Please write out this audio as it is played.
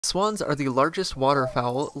Swans are the largest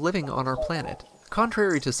waterfowl living on our planet.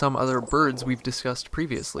 Contrary to some other birds we've discussed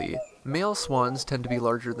previously, male swans tend to be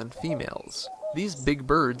larger than females. These big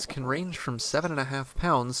birds can range from 7.5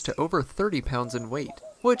 pounds to over 30 pounds in weight,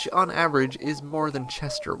 which on average is more than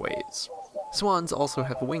Chester weighs. Swans also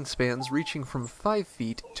have wingspans reaching from 5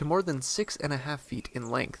 feet to more than 6.5 feet in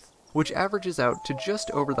length, which averages out to just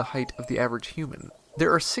over the height of the average human.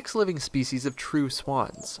 There are 6 living species of true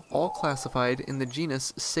swans, all classified in the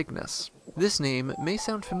genus Cygnus. This name may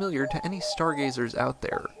sound familiar to any stargazers out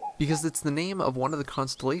there, because it's the name of one of the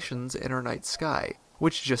constellations in our night sky,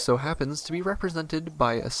 which just so happens to be represented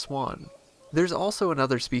by a swan. There's also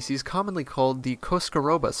another species commonly called the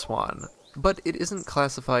Koskaroba swan, but it isn't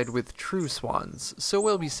classified with true swans, so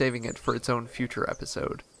we'll be saving it for its own future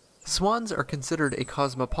episode. Swans are considered a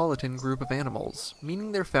cosmopolitan group of animals,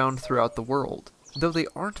 meaning they're found throughout the world, though they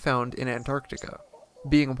aren't found in Antarctica.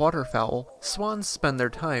 Being waterfowl, swans spend their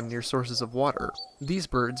time near sources of water. These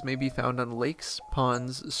birds may be found on lakes,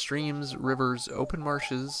 ponds, streams, rivers, open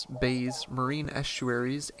marshes, bays, marine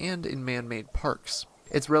estuaries, and in man-made parks.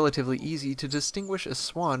 It's relatively easy to distinguish a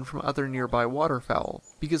swan from other nearby waterfowl,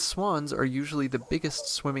 because swans are usually the biggest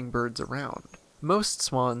swimming birds around. Most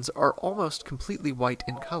swans are almost completely white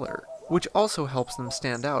in color, which also helps them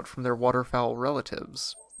stand out from their waterfowl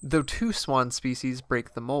relatives, though 2 swan species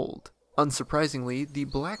break the mold. Unsurprisingly, the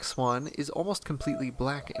black swan is almost completely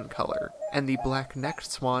black in color, and the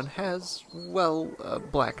black-necked swan has, well, a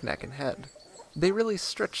black neck and head. They really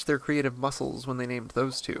stretched their creative muscles when they named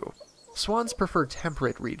those two. Swans prefer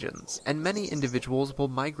temperate regions, and many individuals will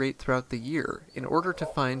migrate throughout the year in order to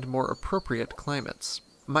find more appropriate climates.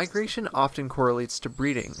 Migration often correlates to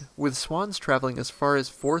breeding, with swans traveling as far as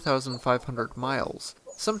 4,500 miles,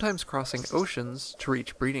 sometimes crossing oceans to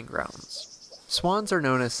reach breeding grounds. Swans are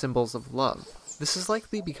known as symbols of love. This is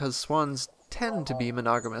likely because swans tend to be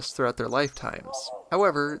monogamous throughout their lifetimes.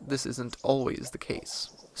 However, this isn't always the case.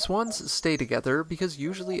 Swans stay together because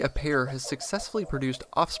usually a pair has successfully produced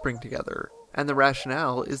offspring together, and the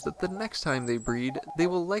rationale is that the next time they breed, they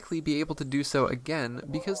will likely be able to do so again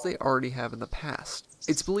because they already have in the past.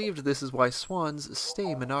 It's believed this is why swans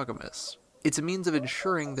stay monogamous. It's a means of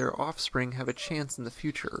ensuring their offspring have a chance in the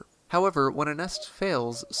future. However, when a nest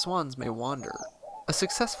fails, swans may wander. A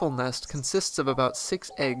successful nest consists of about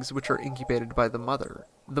 6 eggs which are incubated by the mother.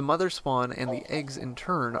 The mother swan and the eggs in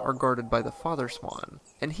turn are guarded by the father swan,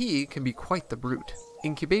 and he can be quite the brute.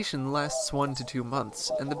 Incubation lasts 1 to 2 months,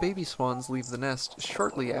 and the baby swans leave the nest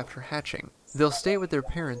shortly after hatching. They'll stay with their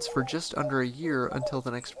parents for just under a year until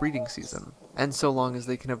the next breeding season, and so long as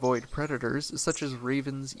they can avoid predators such as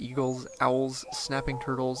ravens, eagles, owls, snapping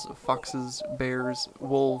turtles, foxes, bears,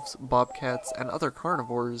 wolves, bobcats, and other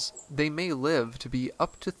carnivores, they may live to be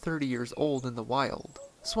up to 30 years old in the wild.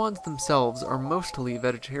 Swans themselves are mostly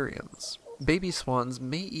vegetarians. Baby swans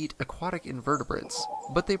may eat aquatic invertebrates,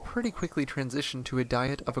 but they pretty quickly transition to a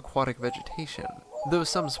diet of aquatic vegetation, though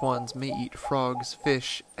some swans may eat frogs,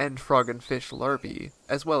 fish, and frog and fish larvae,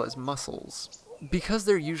 as well as mussels. Because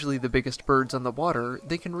they're usually the biggest birds on the water,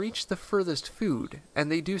 they can reach the furthest food,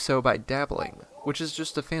 and they do so by dabbling, which is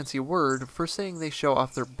just a fancy word for saying they show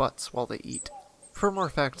off their butts while they eat. For more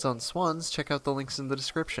facts on swans, check out the links in the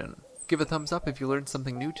description. Give a thumbs up if you learned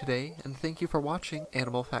something new today, and thank you for watching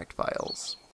Animal Fact Files.